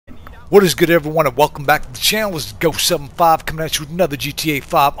What is good, everyone, and welcome back to the channel. This is Gta5 coming at you with another GTA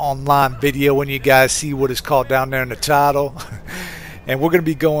 5 online video, and you guys see what is called down there in the title. And we're going to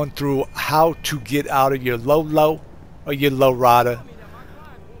be going through how to get out of your low or your lowrider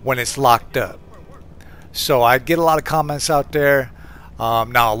when it's locked up. So I get a lot of comments out there.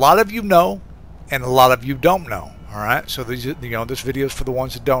 Now a lot of you know, and a lot of you don't know. All right, so these, this video is for the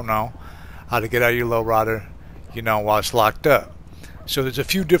ones that don't know how to get out of your lowrider, while it's locked up. So there's a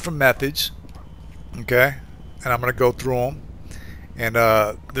few different methods, okay, and I'm going to go through them. And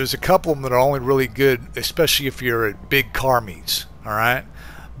there's a couple of them that are only really good, especially if you're at big car meets, all right?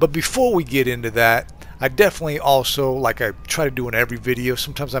 But before we get into that, I definitely also, like I try to do in every video,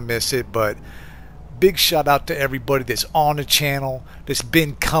 sometimes I miss it, but big shout out to everybody that's on the channel, that's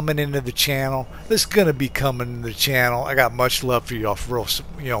been coming into the channel, that's going to be coming into the channel. I got much love for y'all, for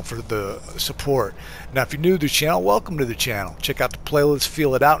real, for the support. Now, if you're new to the channel, welcome to the channel. Check out the playlist,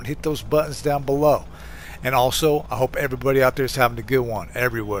 feel it out, and hit those buttons down below. And also, I hope everybody out there is having a good one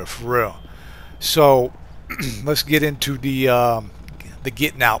everywhere, for real. So, let's get into the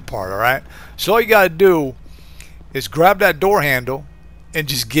getting out part, all right? So all you got to do is grab that door handle and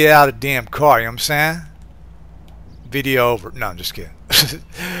just get out of the damn car, you know what I'm saying? Video over. No, I'm just kidding.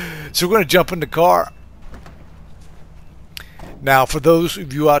 So we're going to jump in the car. Now, for those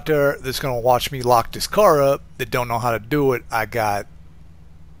of you out there that's going to watch me lock this car up that don't know how to do it, I got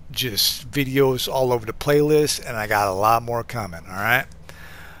just videos all over the playlist, and I got a lot more coming, alright?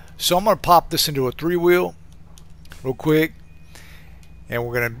 So I'm going to pop this into a 3-wheel real quick, and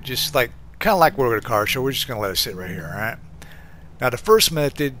we're going to just kind of like we're at a car show, we're just going to let it sit right here, alright? Now the first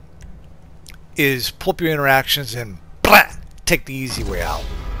method is pull up your interactions and blah, take the easy way out.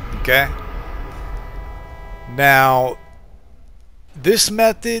 Okay? Now this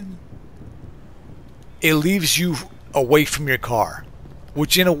method, it leaves you away from your car,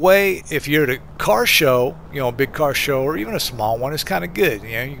 which in a way, if you're at a car show, a big car show or even a small one, it's kind of good.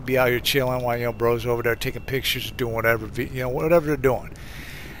 You can be out here chilling while bros over there taking pictures, doing whatever, whatever they're doing,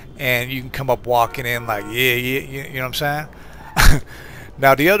 and you can come up walking in like yeah, you know what I'm saying.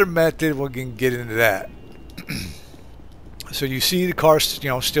 Now the other method, we can get into that. So you see the car,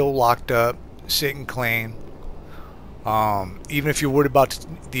 still locked up, sitting clean. Even if you're worried about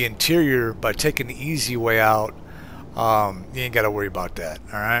the interior, by taking the easy way out, you ain't got to worry about that.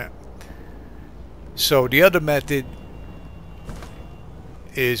 All right. So the other method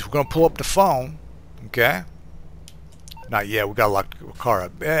is we're gonna pull up the phone. Okay. Not yet. We gotta lock the car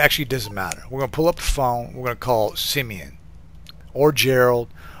up. Actually, it doesn't matter. We're gonna pull up the phone. We're gonna call Simeon, or Gerald,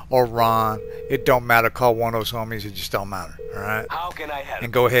 or Ron. It don't matter. Call one of those homies. It just don't matter. Alright? How can I help?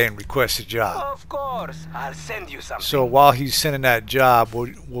 And go ahead and request a job. Of course. I'll send you something. So while he's sending that job,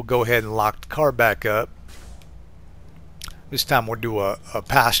 we'll go ahead and lock the car back up. This time we'll do a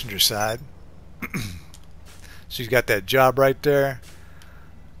passenger side. So he's got that job right there.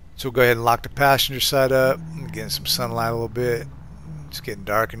 So we'll go ahead and lock the passenger side up. I'm getting some sunlight a little bit. It's getting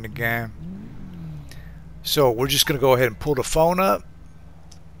dark in the game. So we're just going to go ahead and pull the phone up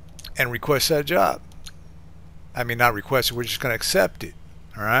and request that job. I mean, not request it, we're just going to accept it.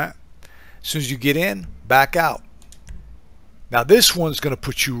 Alright? As soon as you get in, back out. Now this one's going to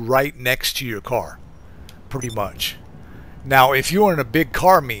put you right next to your car. Pretty much. Now if you're in a big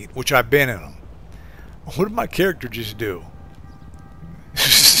car meet, which I've been in them, what did my character just do?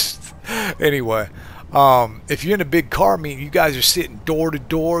 Anyway, if you're in a big car meet, you guys are sitting door to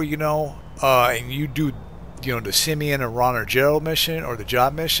door, and you do the Simeon or Ron or Gerald mission or the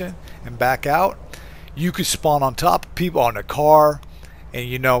job mission and back out, you could spawn on top of people on the car, and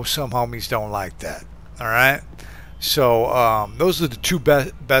some homies don't like that. Alright, so those are the two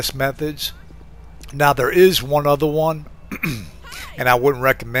best methods. Now there is one other one and I wouldn't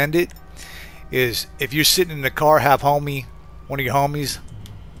recommend it, is if you're sitting in the car, have one of your homies,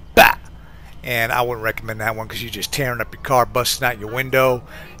 bah, and I wouldn't recommend that one because you're just tearing up your car, busting out your window,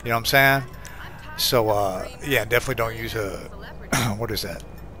 you know what I'm saying? So yeah, definitely don't use a what is that,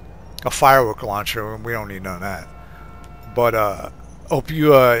 a firework launcher. We don't need none of that. But hope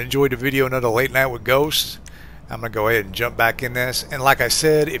you enjoyed the video. Another late night with ghosts. I'm gonna go ahead and jump back in this, and like I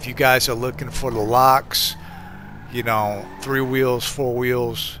said, if you guys are looking for the locks, 3 wheels, 4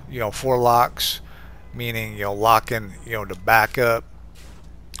 wheels, 4 locks, meaning locking the back up.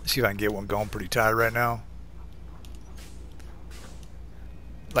 See if I can get one going. Pretty tired right now.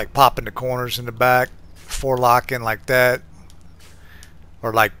 Like popping the corners in the back, 4 locking like that,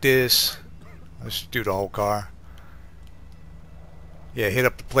 or like this. Let's do the whole car. Yeah, hit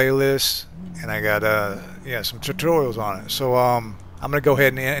up the playlist, and I got some tutorials on it. So I'm gonna go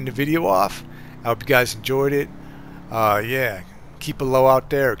ahead and end the video off. I hope you guys enjoyed it. Yeah, keep it low out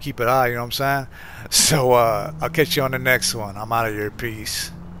there or keep it high, you know what I'm saying? So I'll catch you on the next one. I'm out of here.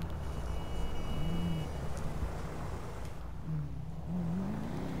 Peace.